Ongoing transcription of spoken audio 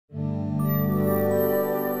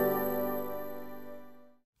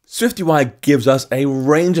SwiftUI gives us a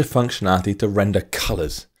range of functionality to render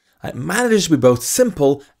colors. It manages to be both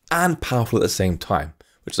simple and powerful at the same time,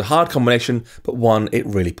 which is a hard combination, but one it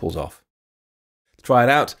really pulls off. To try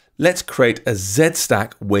it out, let's create a Z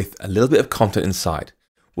stack with a little bit of content inside.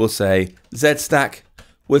 We'll say Z stack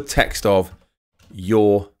with text of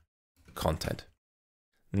your content.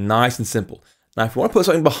 Nice and simple. Now, if we want to put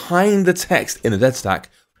something behind the text in the Z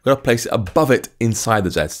stack, we've got to place it above it inside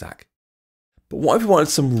the Z stack. But what if we wanted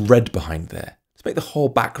some red behind there? Let's make the whole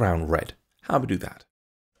background red. How do we do that?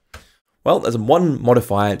 Well, there's one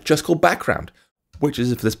modifier just called background, which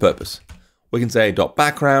is for this purpose. We can say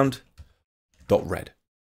 .background .red.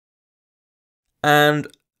 And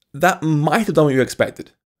that might have done what you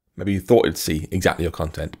expected. Maybe you thought it'd see exactly your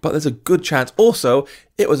content, but there's a good chance also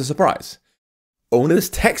it was a surprise. Only this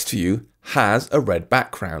text view has a red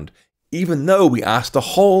background, even though we asked the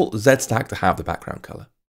whole Z stack to have the background color.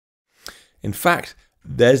 In fact,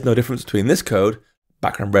 there's no difference between this code,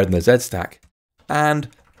 background red in the Z stack, and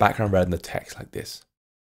background red in the text like this.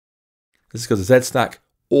 This is because the Z stack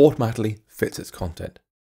automatically fits its content.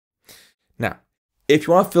 Now, if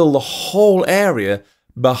you want to fill the whole area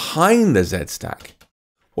behind the Z stack,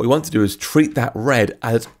 what we want to do is treat that red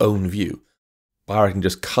as its own view by writing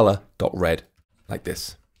just color.red like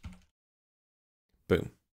this. Boom.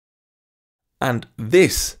 And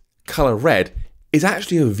this color red is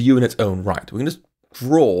actually a view in its own right. We can just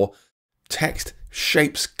draw text,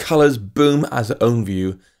 shapes, colors, boom, as its own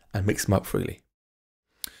view and mix them up freely.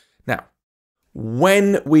 Now,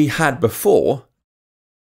 when we had before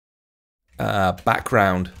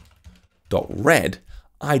background.red,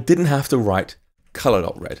 I didn't have to write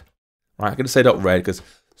color.red. Right? I could just say .red because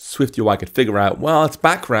SwiftUI could figure out, well, it's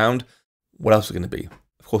background. What else is it going to be?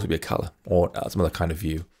 Of course, it'd be a color or some other kind of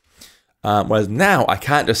view. Whereas now I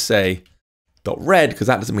can't just say .red because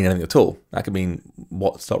that doesn't mean anything at all. That could mean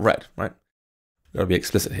what's .red, right? We've got to be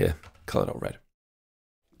explicit here, color.red.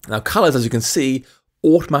 Now colors, as you can see,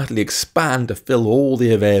 automatically expand to fill all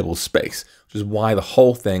the available space, which is why the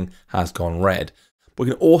whole thing has gone red. But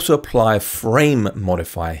we can also apply a frame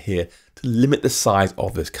modifier here to limit the size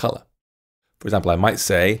of this color. For example, I might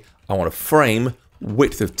say, I want a frame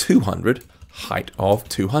width of 200, height of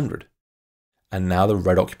 200. And now the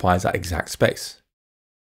red occupies that exact space.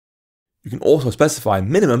 You can also specify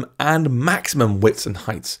minimum and maximum widths and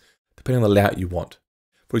heights, depending on the layout you want.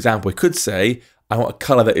 For example, we could say, I want a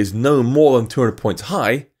color that is no more than 200 points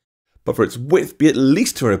high, but for its width be at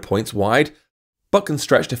least 200 points wide, but can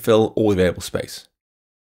stretch to fill all the available space.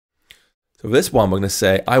 So for this one, we're going to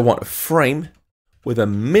say, I want a frame with a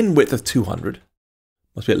min width of 200,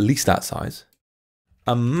 must be at least that size,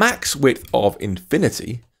 a max width of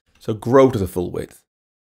infinity, so grow to the full width,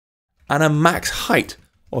 and a max height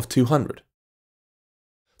of 200.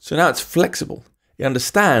 So now it's flexible. It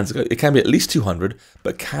understands it can be at least 200,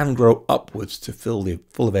 but can grow upwards to fill the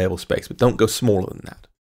full available space, but don't go smaller than that.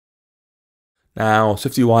 Now,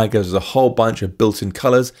 SwiftUI gives us a whole bunch of built-in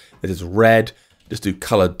colors. There's red, just do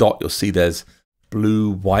color dot, you'll see there's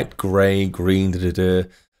blue, white, gray, green, A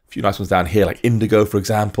few nice ones down here, like indigo, for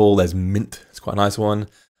example. There's mint, it's quite a nice one.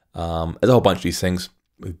 There's a whole bunch of these things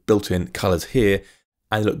with built-in colors here,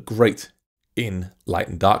 and they look great in light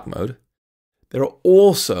and dark mode. There are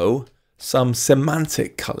also some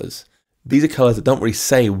semantic colors. These are colors that don't really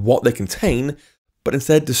say what they contain, but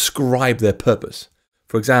instead describe their purpose.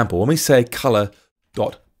 For example, when we say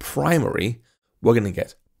color.primary, we're going to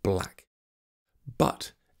get black.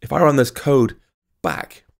 But if I run this code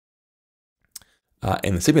back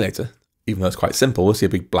in the simulator, even though it's quite simple, we'll see a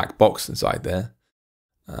big black box inside there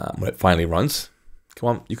when it finally runs. Come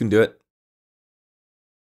on, you can do it.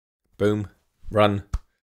 Boom, run.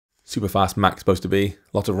 Super fast Mac supposed to be,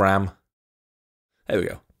 lot of RAM. There we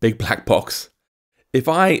go, big black box. If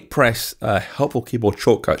I press a helpful keyboard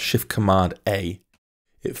shortcut, Shift-Command-A,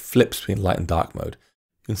 it flips between light and dark mode.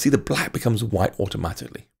 You can see the black becomes white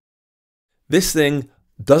automatically. This thing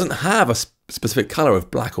doesn't have a specific color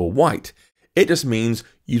of black or white. It just means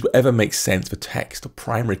use whatever makes sense for text or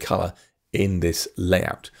primary color in this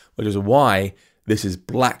layout, which is why this is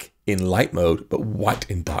black in light mode, but white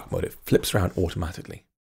in dark mode. It flips around automatically.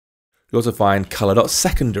 You also find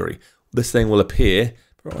color.secondary. This thing will appear,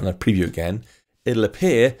 on a preview again, it'll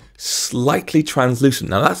appear slightly translucent.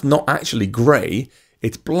 Now that's not actually gray,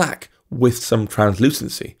 it's black with some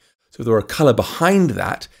translucency. So if there were a color behind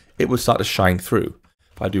that, it would start to shine through.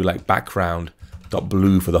 If I do like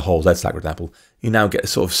background.blue for the whole Z stack, for example, you now get a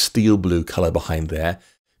sort of steel blue color behind there,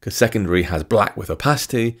 because secondary has black with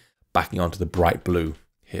opacity, backing onto the bright blue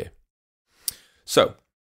here. So.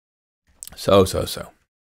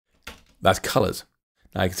 That's colors.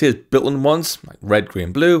 Now you can see there's built-in ones like red,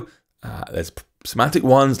 green, blue. There's semantic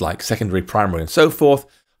ones like secondary, primary, and so forth. A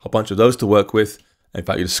whole bunch of those to work with. In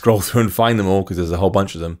fact, you just scroll through and find them all because there's a whole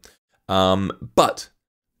bunch of them. But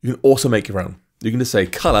you can also make your own. You can just say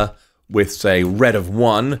color with, say, red of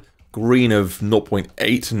 1, green of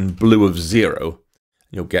 0.8, and blue of 0.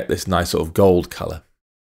 You'll get this nice sort of gold color.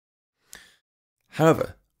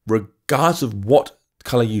 However, regardless of what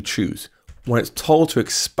color you choose, when it's told to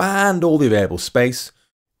expand all the available space,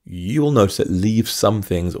 you will notice it leaves some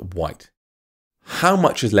things white. How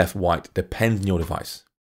much is left white depends on your device.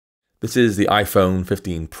 This is the iPhone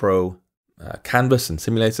 15 Pro canvas and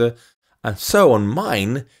simulator, and so on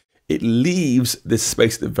mine, it leaves this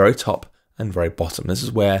space at the very top and very bottom. This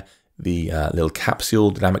is where the little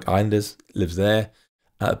capsule dynamic island lives there.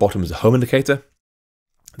 At the bottom is a home indicator.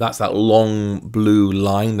 That's that long blue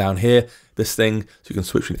line down here, this thing, so you can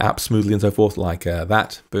switch between apps smoothly and so forth, like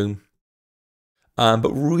that, boom.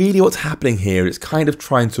 But really what's happening here is kind of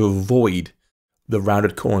trying to avoid the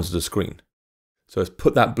rounded corners of the screen. So it's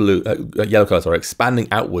put that yellow color, expanding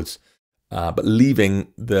outwards, but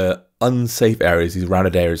leaving the unsafe areas, these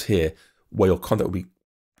rounded areas here, where your content will be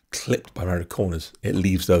clipped by rounded corners. It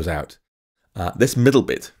leaves those out. This middle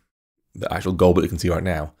bit, the actual goal bit you can see right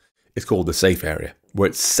now, is called the safe area, where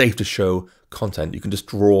it's safe to show content. You can just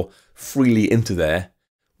draw freely into there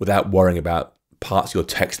without worrying about parts of your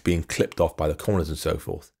text being clipped off by the corners and so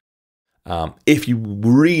forth. If you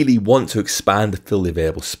really want to expand to fill the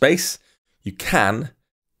available space, you can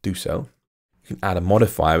do so. You can add a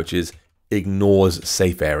modifier which is ignores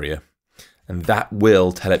safe area, and that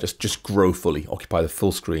will tell it just grow fully, occupy the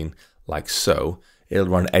full screen like so. It'll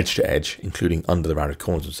run edge to edge, including under the rounded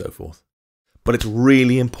corners and so forth. But it's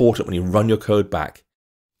really important when you run your code back,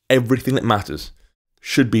 everything that matters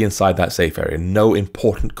should be inside that safe area. No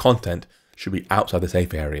important content should be outside the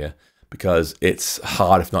safe area because it's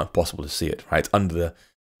hard, if not impossible, to see it, right? It's under the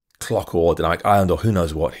clock or dynamic island or who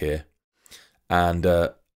knows what here. And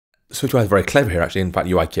SwiftUI is very clever here, actually. In fact,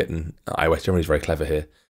 UIKit and iOS generally is very clever here.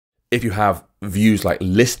 If you have views like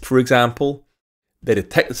list, for example, they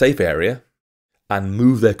detect the safe area and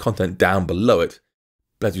move their content down below it.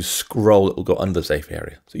 But as you scroll, it will go under the safe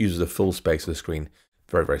area. So it uses the full space of the screen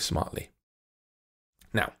very, very smartly.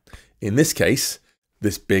 Now, in this case,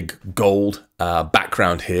 this big gold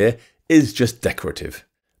background here is just decorative.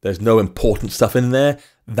 There's no important stuff in there.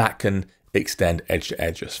 That can extend edge to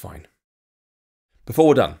edge just fine. Before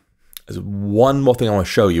we're done, there's one more thing I want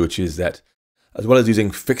to show you, which is that as well as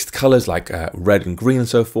using fixed colors like red and green and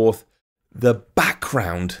so forth, the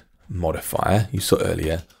background modifier you saw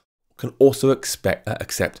earlier can also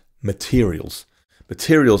accept materials.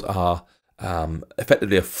 Materials are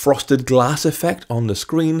effectively a frosted glass effect on the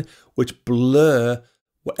screen, which blur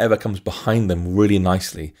whatever comes behind them really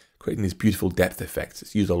nicely, creating these beautiful depth effects.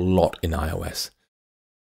 It's used a lot in iOS.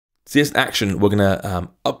 To see this in action, we're going to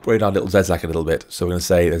upgrade our little Z-stack a little bit. So we're going to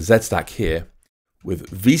say the Z-stack here with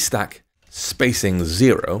VStack spacing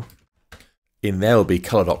 0. In there will be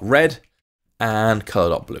color.red and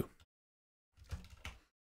color.blue.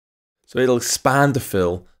 So it'll expand to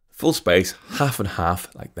fill full space, half and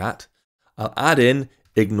half, like that. I'll add in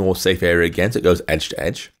ignore safe area again, so it goes edge to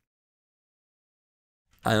edge.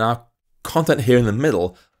 And our content here in the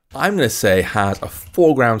middle, I'm going to say has a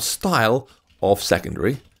foreground style of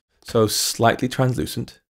secondary, so slightly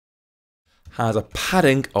translucent. Has a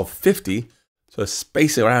padding of 50, so a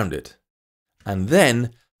space around it. And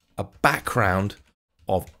then a background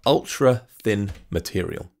of ultra thin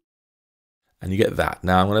material. And you get that.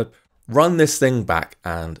 Now I'm going to run this thing back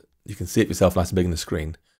and you can see it yourself nice and big on the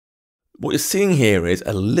screen. What you're seeing here is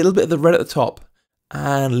a little bit of the red at the top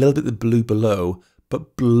and a little bit of the blue below,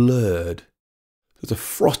 but blurred. There's a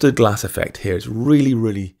frosted glass effect here. It's really,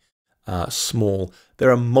 really small.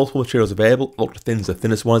 There are multiple materials available. Ultra thin is the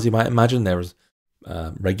thinnest one, as you might imagine. There is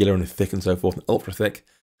regular and thick and so forth, and ultra thick.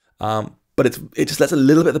 But it just lets a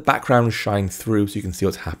little bit of the background shine through so you can see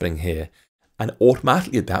what's happening here, and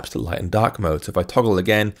automatically adapts to light and dark mode. So if I toggle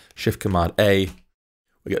again, Shift Command A,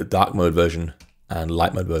 we get the dark mode version and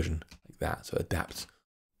light mode version like that. So it adapts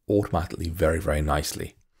automatically very, very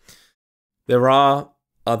nicely. There are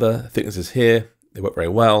other thicknesses here. They work very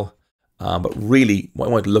well. But really, what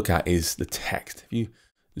I want to look at is the text. If you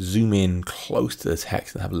zoom in close to the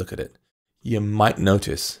text and have a look at it, you might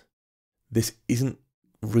notice this isn't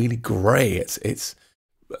really gray. It's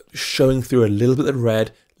showing through a little bit of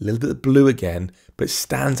red, a little bit of blue again, but it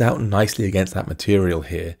stands out nicely against that material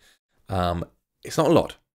here. It's not a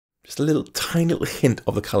lot, just a little tiny little hint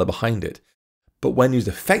of the color behind it. But when used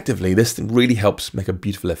effectively, this thing really helps make a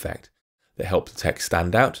beautiful effect that helps the text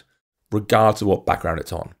stand out, regardless of what background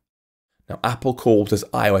it's on. Now, Apple calls this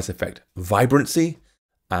iOS effect vibrancy,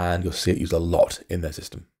 and you'll see it used a lot in their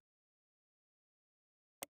system.